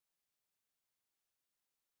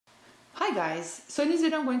Hi guys, so in this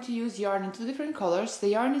video I'm going to use yarn in two different colors. The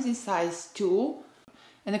yarn is in size 2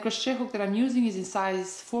 and the crochet hook that I'm using is in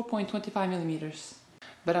size 4.25 millimeters.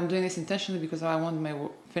 But I'm doing this intentionally because I want my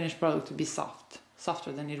finished product to be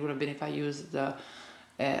softer than it would have been if I used the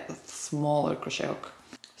smaller crochet hook.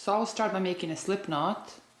 So I'll start by making a slip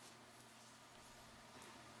knot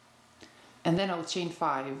and then I'll chain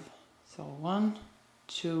 5. So 1,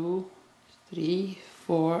 2, 3,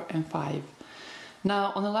 4 and 5.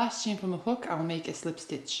 Now on the last chain from a hook I'll make a slip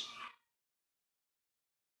stitch.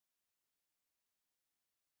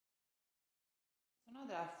 So now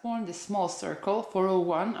that I've formed this small circle for row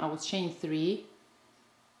 1 I will chain 3.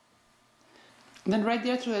 Then right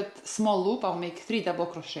there through that small loop I'll make 3 double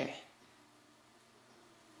crochet.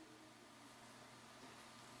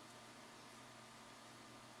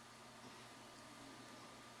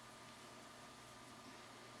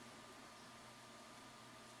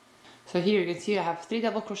 So here you can see I have 3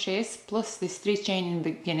 double crochets plus this 3 chain in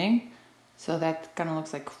the beginning, so that kind of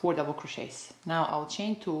looks like 4 double crochets. Now I'll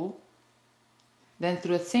chain 2, then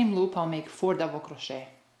through the same loop I'll make 4 double crochet.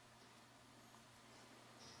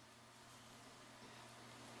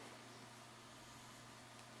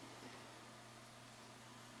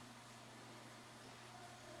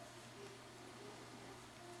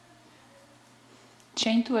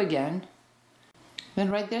 Chain 2 again,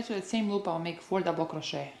 then right there to the same loop I'll make 4 double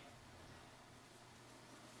crochet.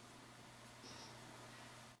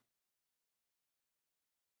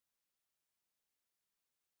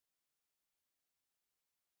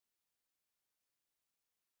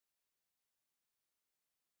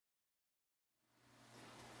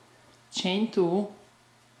 Chain 2,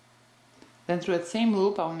 then through that same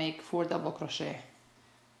loop I'll make 4 double crochet.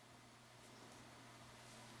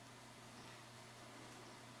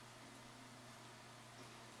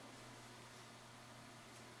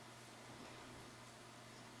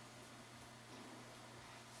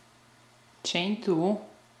 Chain 2.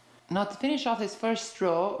 Now to finish off this first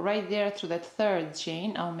row, right there through that third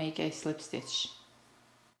chain I'll make a slip stitch.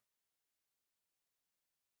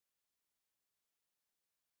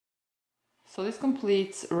 So this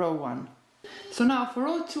completes row 1. So now for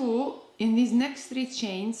row 2, in these next 3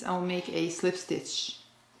 chains I'll make a slip stitch.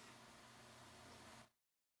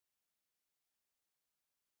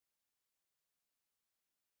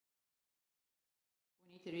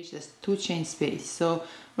 We need to reach this 2 chain space. So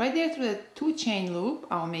right there through the 2 chain loop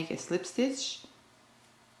I'll make a slip stitch.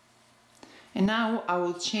 And now I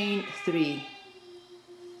will chain 3.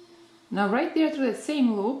 Now right there through the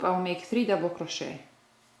same loop I'll make 3 double crochet.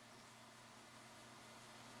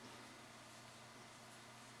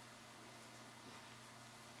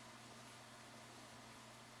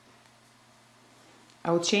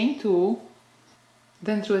 I'll chain 2,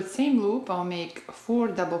 then through the same loop I'll make 4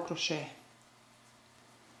 double crochet.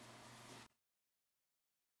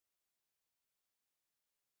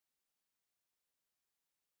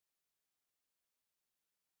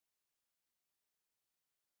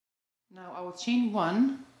 Now I will chain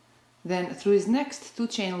 1, then through this next 2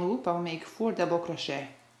 chain loop I'll make 4 double crochet.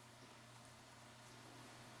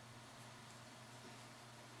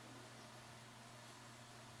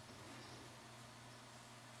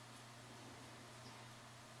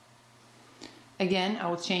 Again I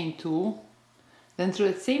will chain 2, then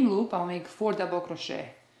through the same loop I'll make 4 double crochet.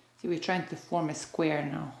 See, we're trying to form a square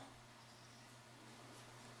now.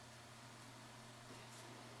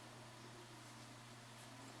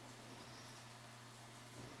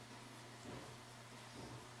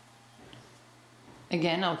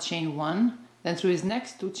 Again I'll chain 1, then through this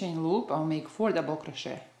next 2 chain loop I'll make 4 double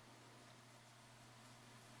crochet.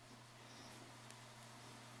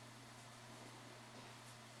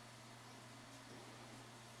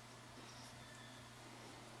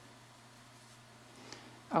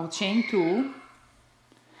 I'll chain 2,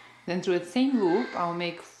 then through the same loop I'll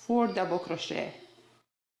make 4 double crochet.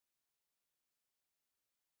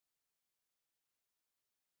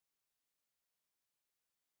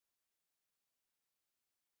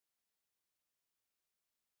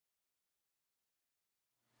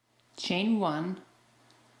 Chain 1.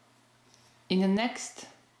 In the next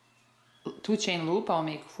 2 chain loop I'll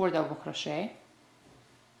make 4 double crochet.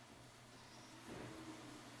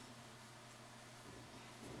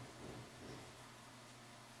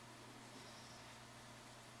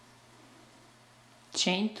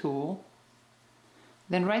 Chain 2,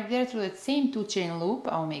 then right there through that same 2 chain loop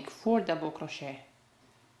I'll make 4 double crochet.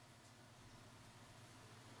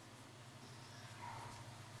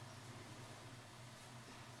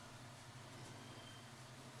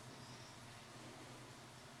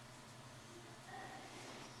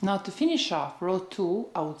 Now to finish off row 2,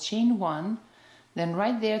 I will chain 1, Then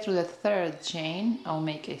right there through the third chain, I'll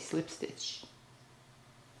make a slip stitch.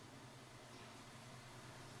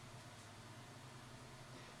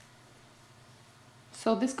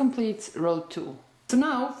 So this completes row 2. So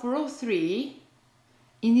now for row 3,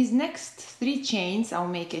 in these next 3 chains, I'll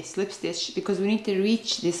make a slip stitch because we need to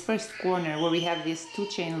reach this first corner where we have this 2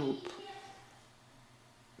 chain loop.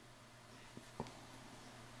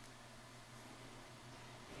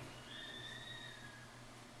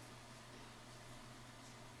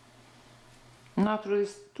 Now through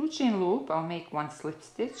this 2 chain loop, I'll make 1 slip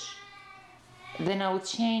stitch. Then I'll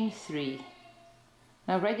chain 3.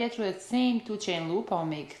 Now right there through that same 2 chain loop, I'll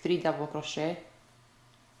make 3 double crochet.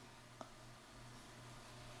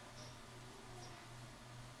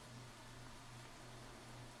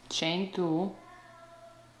 Chain 2.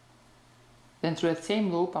 Then through that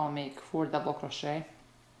same loop, I'll make 4 double crochet.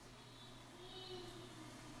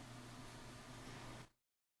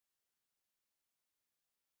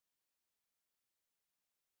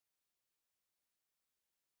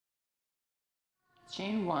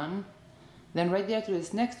 Chain 1, then right there to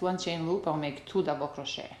this next 1 chain loop, I'll make 2 double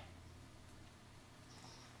crochet.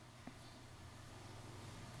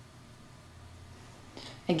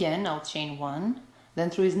 Again, I'll chain 1, then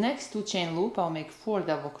through his next 2 chain loop, I'll make 4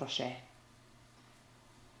 double crochet.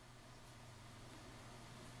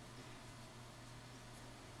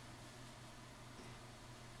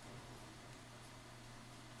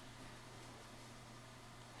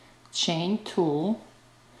 Chain 2,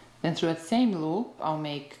 then through that same loop, I'll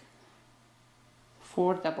make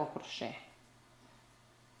 4 double crochet.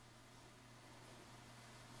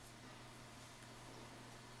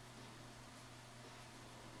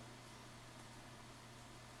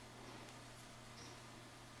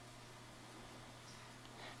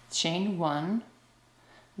 Chain 1,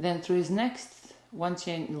 then through his next 1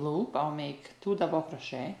 chain loop, I'll make 2 double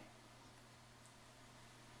crochet.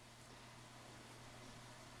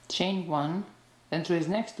 Chain 1, then through his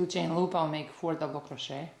next 2 chain loop, I'll make 4 double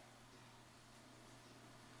crochet.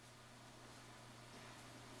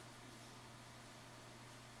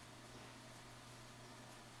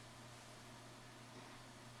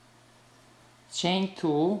 Chain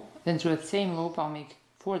 2, then through the same loop, I'll make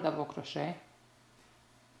 4 double crochet.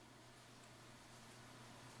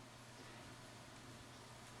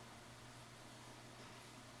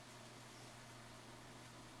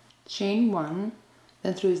 Chain 1,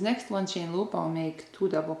 then through his next 1 chain loop, I'll make 2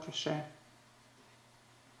 double crochet.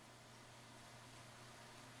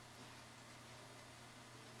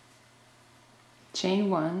 Chain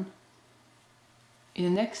 1, in the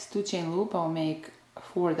next 2 chain loop, I'll make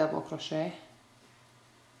 4 double crochet.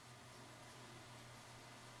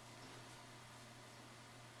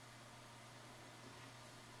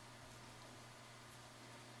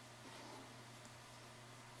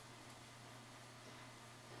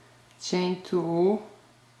 Chain 2,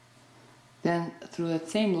 then through that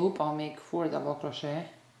same loop I'll make 4 double crochet.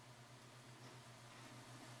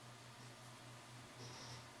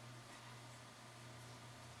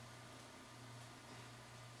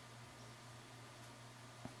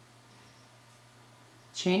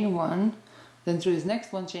 Chain 1, then through this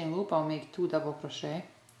next 1 chain loop I'll make 2 double crochet.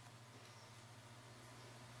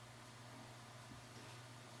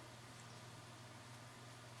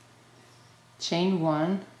 Chain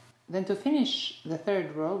 1, then to finish the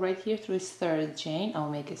third row, right here through this third chain, I'll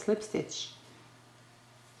make a slip stitch.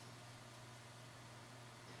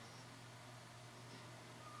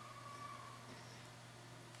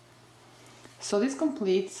 So this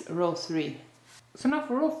completes row 3. So now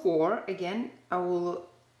for row 4, again, I will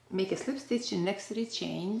make a slip stitch in the next 3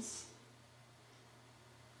 chains.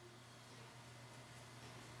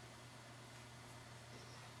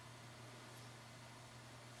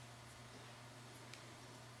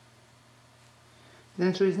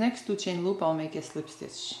 Then through this next 2 chain loop, I'll make a slip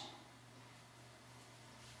stitch.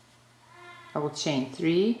 I will chain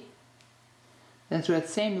 3, then through that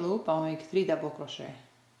same loop, I'll make 3 double crochet.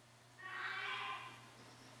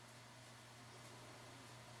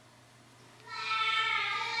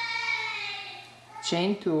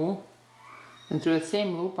 Chain 2, then through the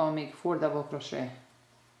same loop, I'll make 4 double crochet.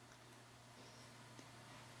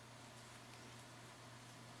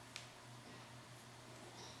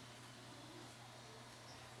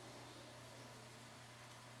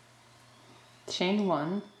 Chain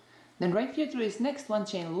 1, then right here through this next 1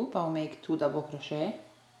 chain loop, I'll make 2 double crochet.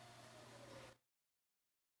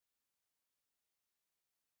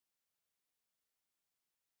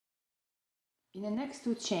 In the next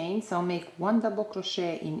 2 chains, I'll make 1 double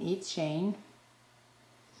crochet in each chain.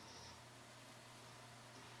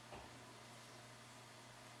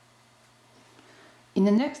 In In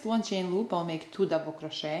the next one chain loop, I'll make 2 double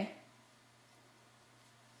crochet.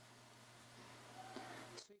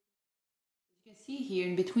 So you can see here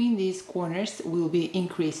in between these corners we'll be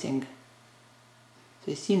increasing. So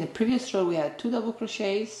you see in the previous row we had 2 double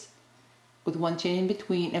crochets with 1 chain in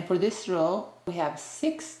between, and for this row we have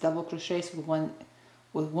 6 double crochets with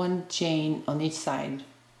one chain on each side.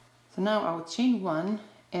 So now I'll chain 1,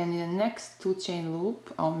 and in the next 2 chain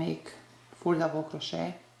loop I'll make 4 double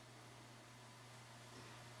crochet.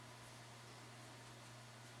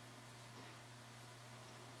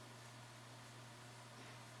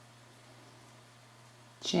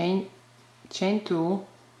 Chain 2.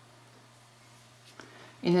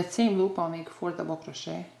 In that same loop I'll make 4 double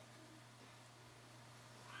crochet.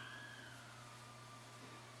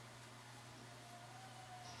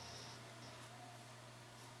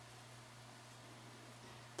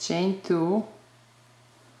 Chain 2.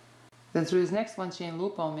 Then through this next one chain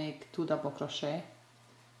loop I'll make 2 double crochet.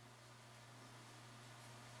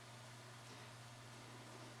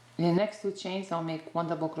 In the next 2 chains I'll make 1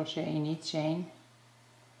 double crochet in each chain.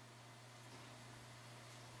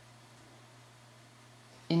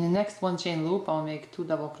 In the next one chain loop I'll make 2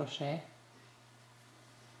 double crochet.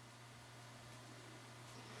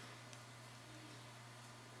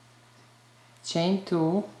 Chain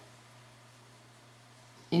 2.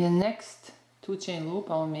 In the next 2 chain loop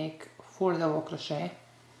I'll make 4 double crochet.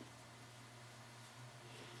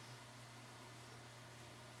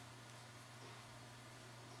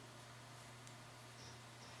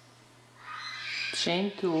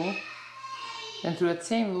 Chain 2. Then through that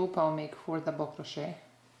same loop I'll make 4 double crochet.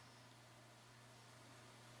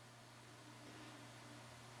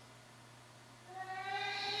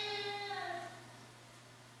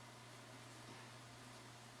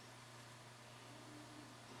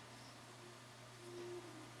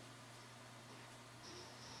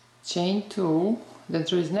 Chain 2, then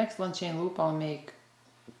through this next one chain loop I'll make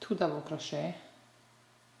 2 double crochet.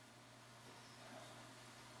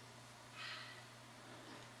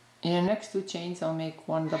 In the next 2 chains I'll make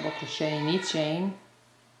 1 double crochet in each chain.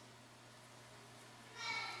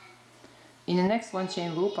 In the next one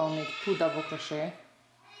chain loop I'll make 2 double crochet.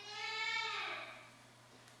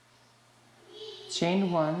 Chain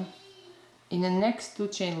 1. In the next 2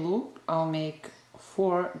 chain loop I'll make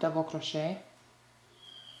 4 double crochet.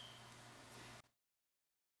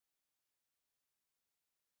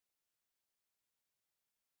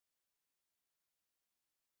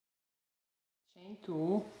 Chain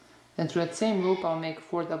 2, then through that same loop I'll make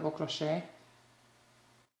 4 double crochet.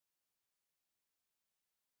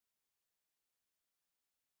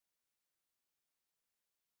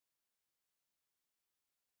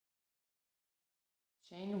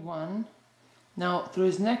 Chain 1. Now through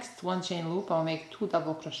this next one chain loop I'll make 2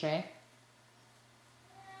 double crochet.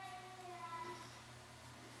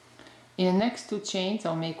 In the next 2 chains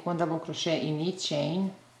I'll make 1 double crochet in each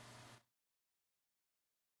chain.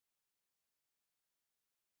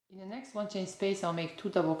 In the next one chain space I'll make 2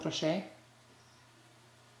 double crochet.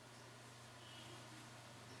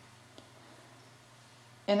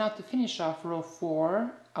 And now to finish off row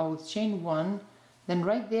 4 I will chain 1, then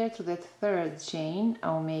right there to that third chain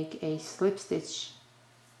I'll make a slip stitch.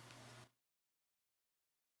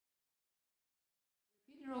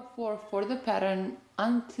 Repeat row 4 for the pattern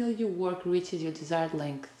until your work reaches your desired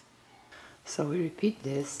length. So we repeat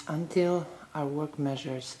this until our work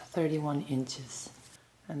measures 31 inches.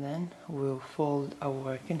 And then we'll fold our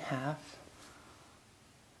work in half,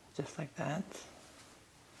 just like that.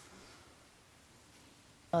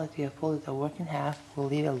 Now that we have folded our work in half, we'll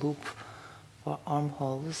leave a loop for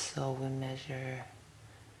armholes, so we measure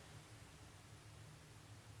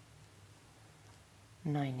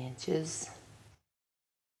 9 inches.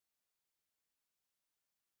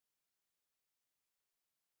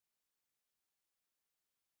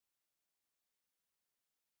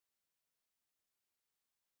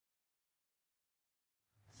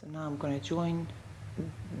 So now I'm going to join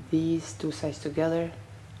these 2 sides together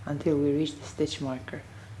until we reach the stitch marker.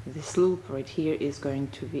 This loop right here is going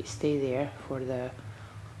to stay there for the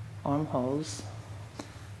armholes.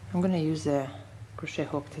 I'm going to use a crochet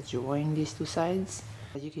hook to join these 2 sides,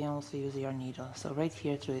 but you can also use a yarn needle. So right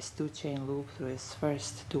here through this 2 chain loop through its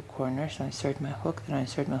first 2 corners, I insert my hook, then I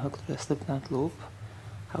insert my hook through the slip knot loop.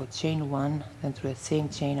 I'll chain 1, then through that same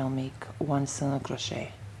chain I'll make 1 single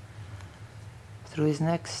crochet. Through these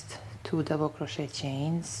next 2 double crochet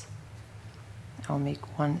chains I'll make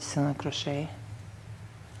 1 single crochet.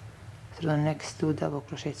 Through the next 2 double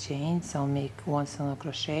crochet chains I'll make 1 single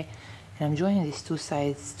crochet, and I'm joining these 2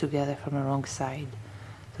 sides together from the wrong side.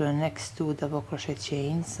 Through the next 2 double crochet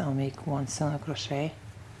chains I'll make 1 single crochet.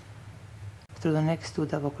 through the next 2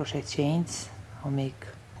 double crochet chains I'll make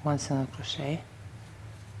 1 single crochet.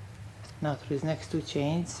 Now through these next 2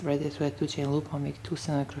 chains, right there through a 2 chain loop, I'll make 2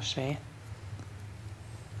 single crochet.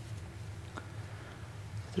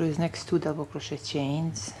 Through these next 2 double crochet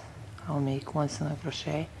chains I'll make 1 single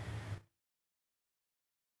crochet.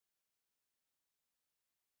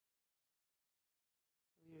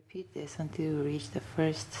 We repeat this until we reach the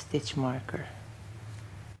first stitch marker.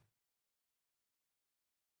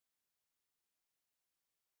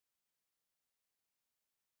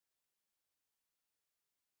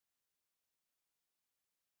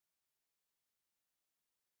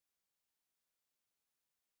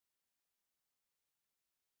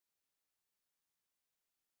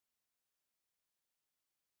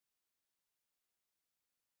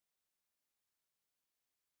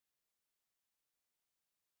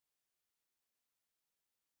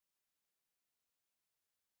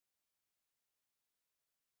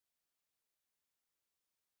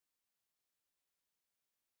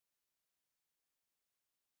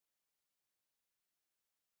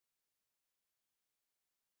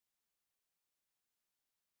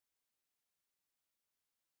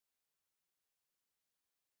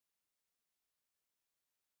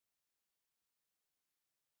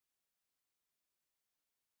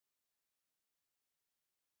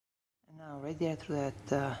 And now right there through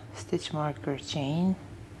that stitch marker chain,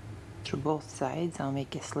 through both sides, I'll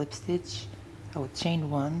make a slip stitch. I will chain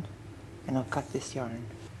 1 and I'll cut this yarn.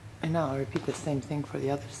 And now I'll repeat the same thing for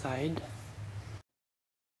the other side.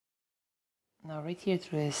 Now right here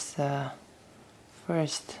through this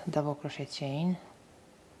first double crochet chain,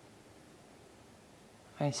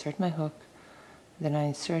 I insert my hook, then I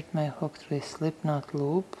insert my hook through a slip knot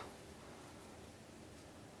loop.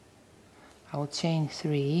 I will chain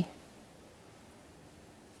 3,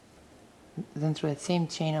 then through that same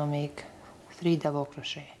chain I'll make 3 double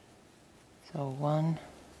crochet. So 1,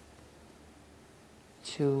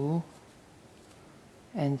 2,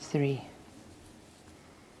 and 3.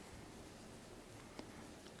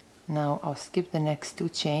 Now I'll skip the next 2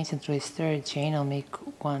 chains, and through this third chain I'll make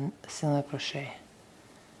 1 single crochet.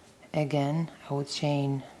 Again I will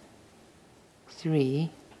chain 3,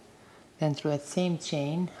 then through that same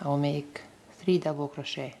chain I will make 3 double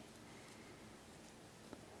crochet.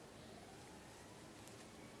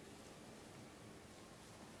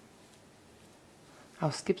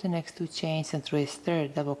 I'll skip the next 2 chains, and through this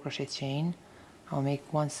third double crochet chain I'll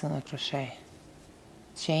make 1 single crochet.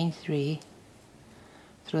 Chain 3,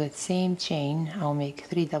 through that same chain I'll make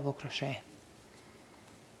 3 double crochet.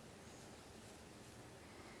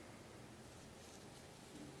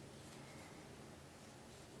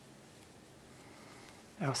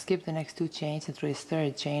 I'll skip the next 2 chains, and through this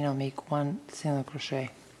third chain I'll make 1 single crochet.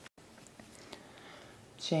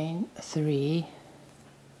 Chain 3,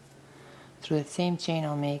 through that same chain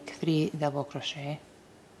I'll make 3 double crochet.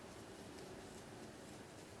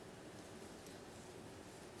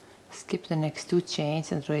 Skip the next 2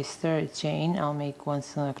 chains, and through this third chain I'll make 1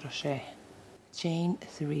 single crochet. Chain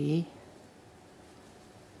 3,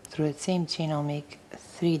 through that same chain I'll make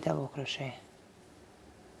 3 double crochet.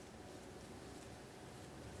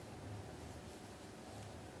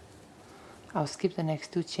 I'll skip the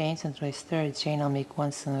next 2 chains, and through this third chain I'll make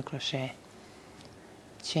 1 single crochet.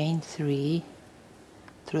 Chain 3,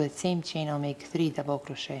 through that same chain I'll make 3 double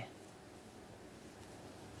crochet.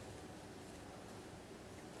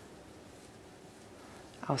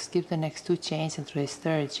 I'll skip the next 2 chains, and through this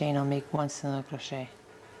third chain I'll make 1 single crochet.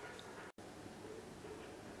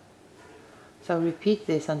 So I'll repeat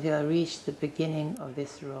this until I reach the beginning of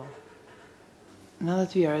this row. Now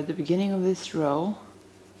that we are at the beginning of this row,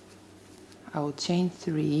 I will chain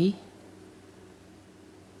 3,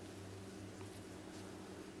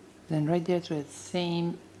 then right there through that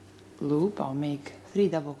same loop I'll make 3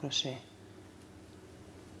 double crochet.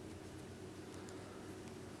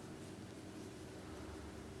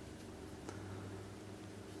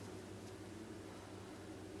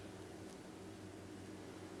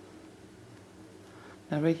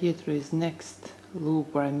 Now right here through this next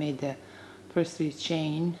loop where I made the first 3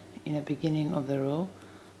 chain in the beginning of the row,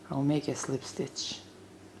 I'll make a slip stitch.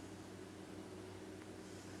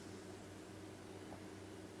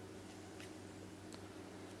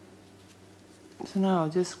 So now I'll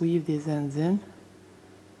just weave these ends in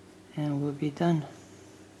and we'll be done.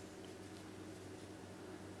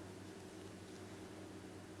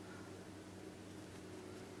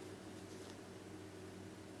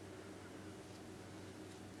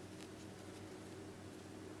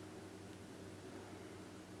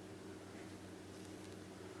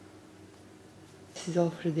 This is all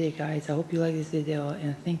for today, guys. I hope you like this video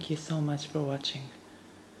and thank you so much for watching.